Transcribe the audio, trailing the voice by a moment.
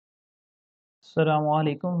Assalamu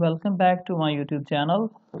alaikum. Welcome back to my YouTube channel,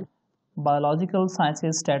 Biological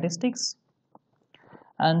Sciences Statistics.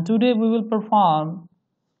 And today we will perform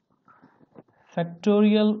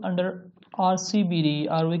factorial under RCBD,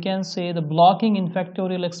 or we can say the blocking in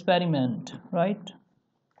factorial experiment, right?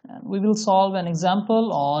 And we will solve an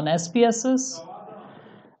example on SPSS,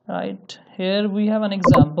 right? Here we have an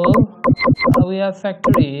example. We have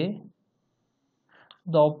factor A,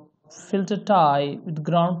 the filter type with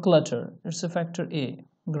ground clutter. It's a factor A,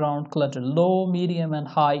 ground clutter, low, medium and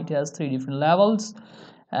high. It has three different levels.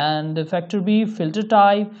 And the factor B, filter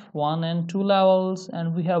type, 1 and 2 levels,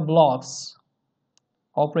 and we have blocks,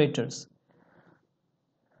 operators,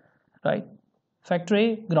 right? Factor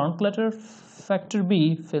A, ground clutter, factor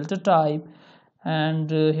B, filter type, and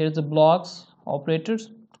here's the blocks, operators,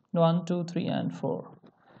 1, 2, 3 and 4.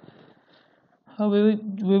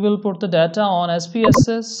 We will put the data on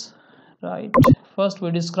SPSS, right? First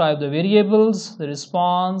we describe the variables, the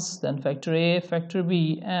response, then factor A, factor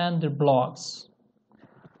B and the blocks.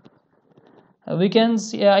 We can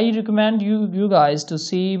see, I recommend you guys to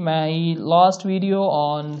see my last video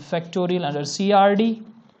on factorial under CRD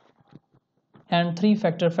and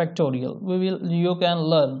 3-factor factorial. You can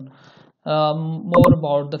learn more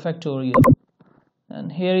about the factorial. And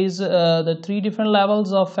here is the three different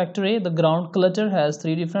levels of factor A. The ground clutter has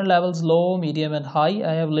three different levels, low, medium and high.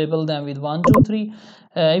 I have labeled them with 1, 2, 3.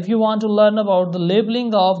 If you want to learn about the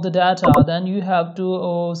labeling of the data, then you have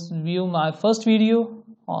to view my first video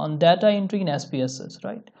on data entry in SPSS,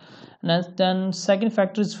 right? And then second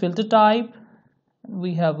factor is filter type.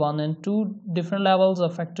 We have 1 and 2 different levels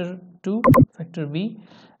of factor 2, factor B.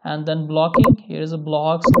 And then blocking, here is a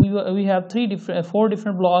blocks. We have four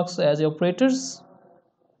different blocks as operators.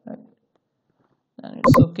 And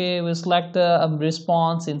it's okay, we select the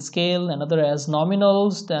response in scale, another as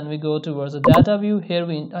nominals. Then we go towards the data view. Here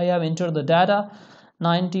I have entered the data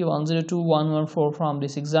 90, 102, 114 from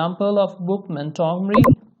this example of book Montgomery.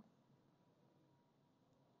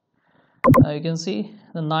 Now you can see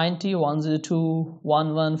the 90, 102,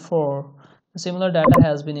 114. Similar data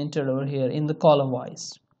has been entered over here in the column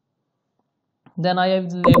wise. Then I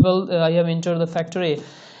have entered the factor A.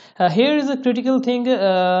 Here is a critical thing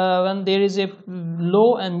when there is a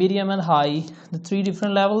low and medium and high, the three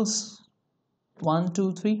different levels, 1,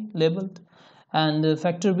 2, 3 labeled, and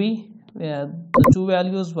factor B, the two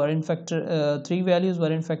values were in factor, three values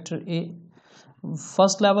were in factor A,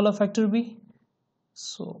 first level of factor B.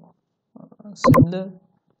 So similar,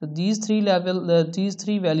 these three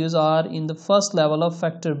values are in the first level of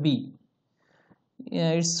factor B.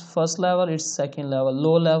 It's first level, it's second level,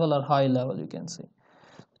 low level or high level, you can say.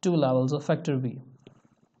 Two levels of factor B.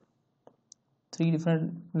 Three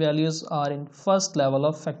different values are in first level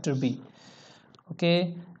of factor B.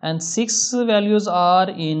 Okay, and 6 values are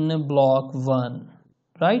in block 1,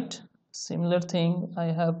 right? Similar thing I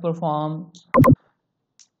have performed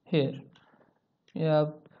here. You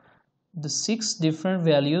have the 6 different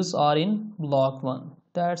values are in block 1.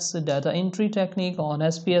 That's the data entry technique on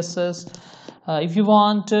SPSS. If you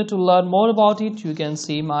want to learn more about it, you can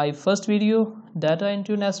see my first video, data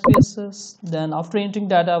entry in SPSS. Then after entering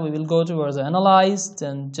data, we will go towards analyze,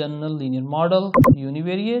 then general linear model,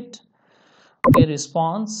 univariate, okay,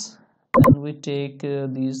 response. Then we take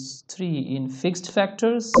these 3 in fixed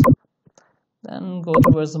factors. Then go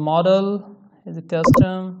towards the model, is a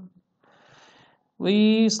custom.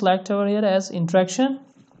 We select over here as interaction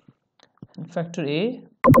and factor A,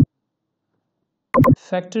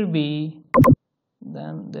 factor B,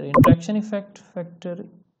 then the interaction effect, factor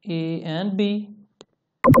A and B,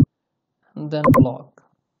 and then block,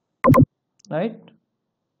 right?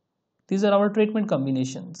 These are our treatment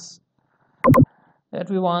combinations that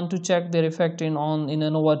we want to check their effect in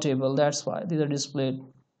ANOVA table. That's why these are displayed.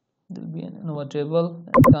 There will be an ANOVA table.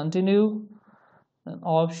 And continue, and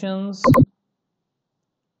options,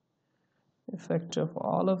 effect of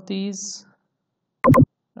all of these,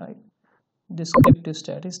 right? Descriptive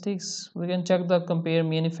statistics, we can check the compare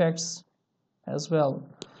mean effects as well.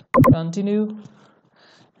 Continue,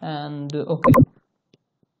 and okay.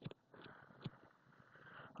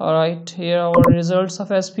 All right, here are our results of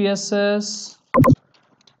SPSS.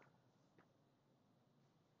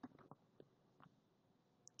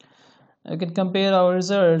 I can compare our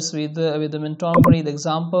results with the Montgomery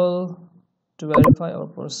example to verify our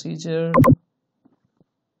procedure.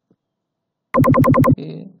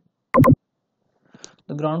 Okay.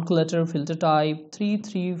 The ground clutter filter type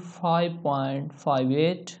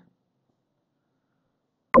 335.58,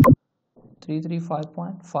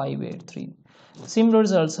 335.583. Similar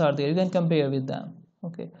results are there, you can compare with them.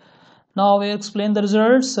 Okay, now we explain the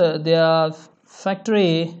results. They are factor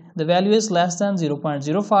A, the value is less than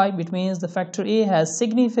 0.05, it means the factor A has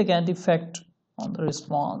significant effect on the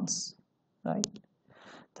response, right?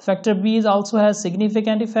 The factor B is also has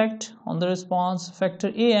significant effect on the response.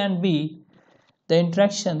 Factor A and B, the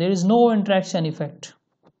interaction, there is no interaction effect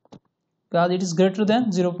because it is greater than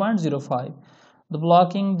 0.05. The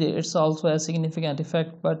blocking, it's also a significant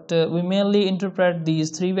effect, but we mainly interpret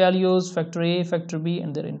these three values, factor A, factor B,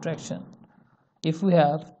 and their interaction, if we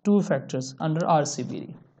have two factors under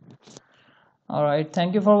RCBD. All right,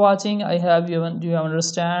 thank you for watching. I have you have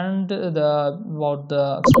understand the about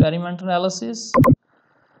the experiment analysis,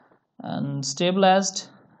 and stay blessed.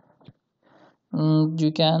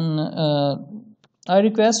 You can I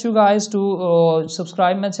request you guys to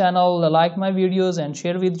subscribe my channel, like my videos, and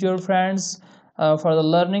share with your friends for the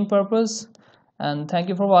learning purpose. And thank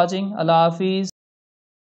you for watching. Allah Hafiz.